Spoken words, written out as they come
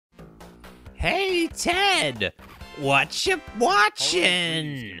Hey, Ted! What you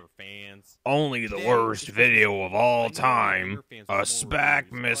watching? Only the worst video of all time. A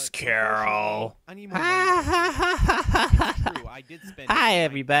spack, Miss Carol. Hi,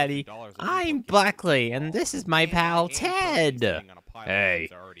 everybody. I'm Buckley, and this is my pal Ted. Hey,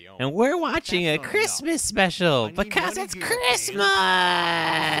 and we're watching a Christmas special because it's Christmas!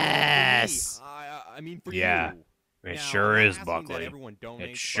 Yeah. It sure is, Buckley.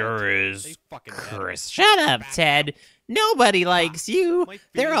 It sure is. Chris, shut up, Ted. Nobody likes you.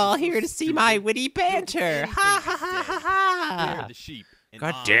 They're all here to see my witty banter. Ha ha ha ha ha.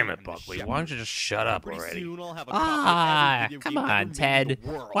 God damn it, Buckley. Why don't you just shut up already? Come on, Ted.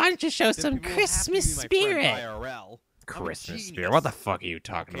 Why don't you show some Christmas spirit? Christmas spirit? What the fuck are you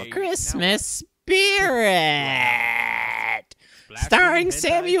talking about? Christmas spirit! Starring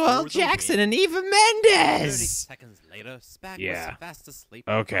Samuel L. Jackson and Eva Mendes! Yeah.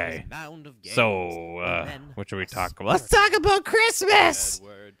 Okay. So, what should we talk about? Let's talk about Christmas!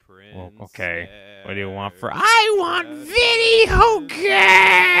 Well, okay. What do you want for... I want video games!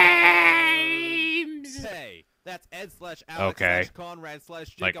 That's Ed / Alex okay. Conrad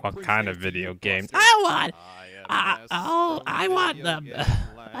 / like what kind of video games? I want them.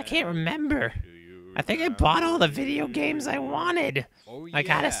 I can't remember. I think I bought all the video games I wanted. I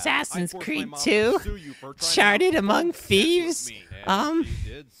got Assassin's Creed 2, Charted Among Thieves. Oh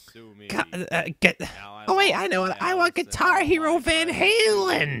wait, I know it. I want Guitar Hero Van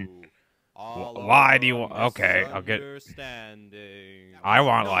Halen. Why do you want? Okay, I'll get. I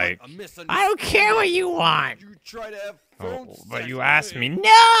want like. I don't care what you want. Oh, but you asked me.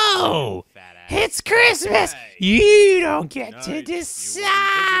 No, it's Christmas. You don't get to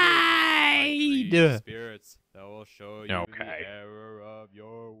decide. Okay.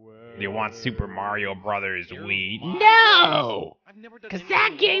 Do you want Super Mario Brothers Wii? No, because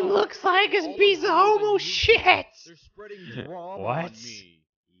that game looks like a piece of homo shit. What?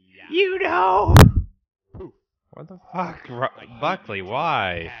 You know. What the fuck? Buckley,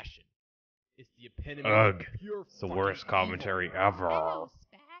 why? Ugh. It's the worst commentary ever.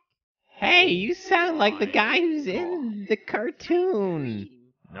 Hey, you sound like the guy who's in the cartoon.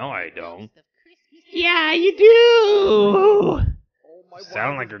 No, I don't. Yeah, you do!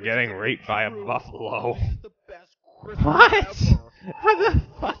 Sound like you're getting raped by a buffalo. What? What the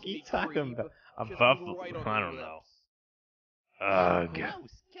fuck are you talking about? A buffalo? I don't know. Ugh.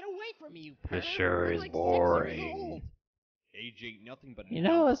 This sure is boring. You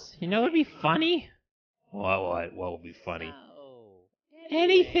know what'd be funny? What would be funny?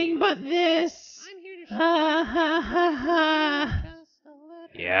 Anything but this. Ha ha ha ha.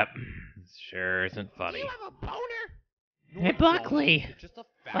 Yep. Sure isn't funny. Hey, Buckley.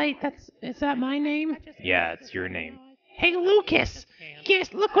 Wait, is that my name? Yeah, it's your name. Hey, Lucas.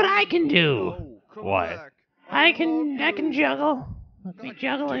 Guess, look what I can do. What? I can juggle. Look at me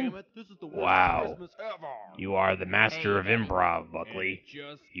juggling. Wow. You are the master of improv, Buckley.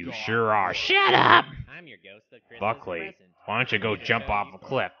 You sure are. Shut up! Buckley, why don't you go jump off a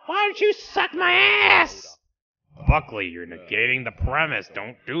cliff? Why don't you suck my ass? Buckley, you're negating the premise.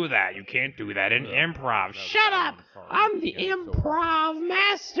 Don't do that. You can't do that in improv. Shut up! I'm the improv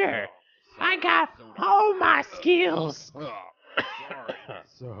master. I got all my skills.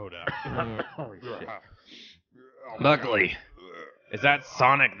 Soda. Buckley. Is that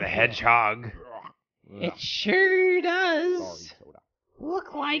Sonic the Hedgehog? It sure does.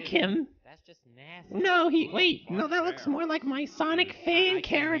 Look like him. No, no, that looks more like my Sonic fan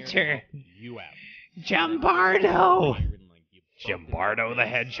character. Jumbardo. Jumbardo the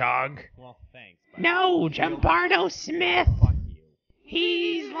Hedgehog? No, Jumbardo Smith.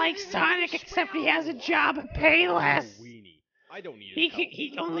 He's like Sonic, except he has a job at Payless.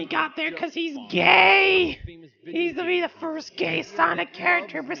 He only got there because he's gay. He's to be the first gay Sonic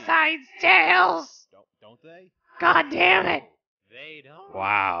character besides Tails. God damn it.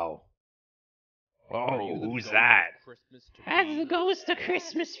 Wow. Oh, who's that? That's the Ghost of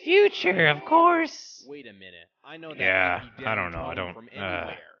Christmas Future, of course. Yeah, I don't know.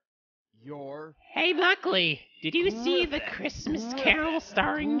 Hey, Buckley, did you see the Christmas Carol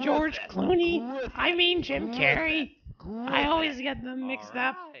starring George Clooney? I mean Jim Carrey. I always get them mixed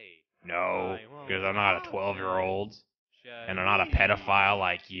up. No, because I'm not a 12-year-old, and I'm not a pedophile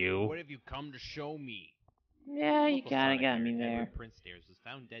like you. What have you come to show me? Yeah, you kinda got me there.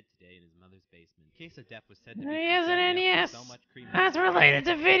 He has an NES. That's related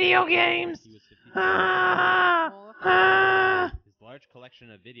to video games. Wow.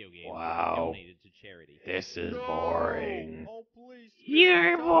 This is boring.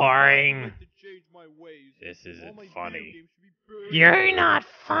 You're boring. This isn't funny. You're not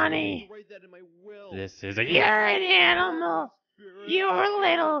funny. This is a... You're an animal! You're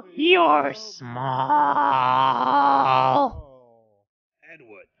little! You're small!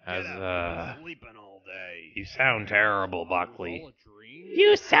 Edward, As, get up. You've been sleeping all day. You sound terrible, Buckley.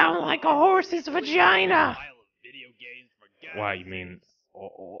 You sound like a horse's vagina! Why, you mean...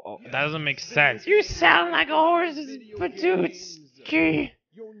 that doesn't make sense. You sound like a horse's patootski.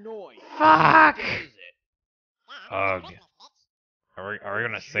 Fuck! Ugh. Are we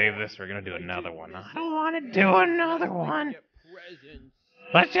gonna save this or are we gonna do another one? I don't wanna do another one.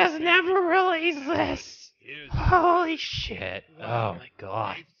 Let's just never release this. Holy shit. Oh my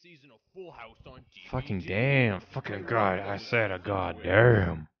god. Fucking damn. Fucking god. I said a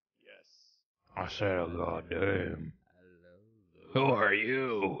goddamn. I said a goddamn. Who are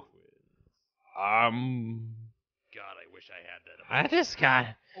you? God, I wish I had that. I just got...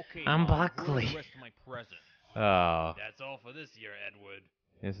 Okay, I'm Mom, Buckley. where's the rest of my present? Oh. That's all for this year, Edward.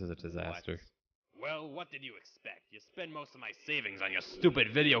 This is a disaster. Well, what did you expect? You spend most of my savings on your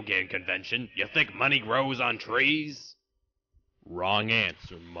stupid video game convention. You think money grows on trees? Wrong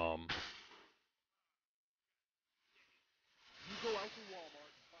answer, Mom. You go out to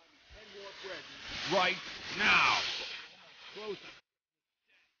Walmart and find me 10 more presents right now. Close it. I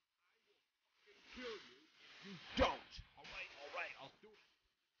will kill you if you don't. All right, I'll do it.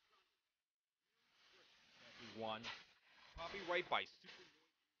 Everyone, copyright by Super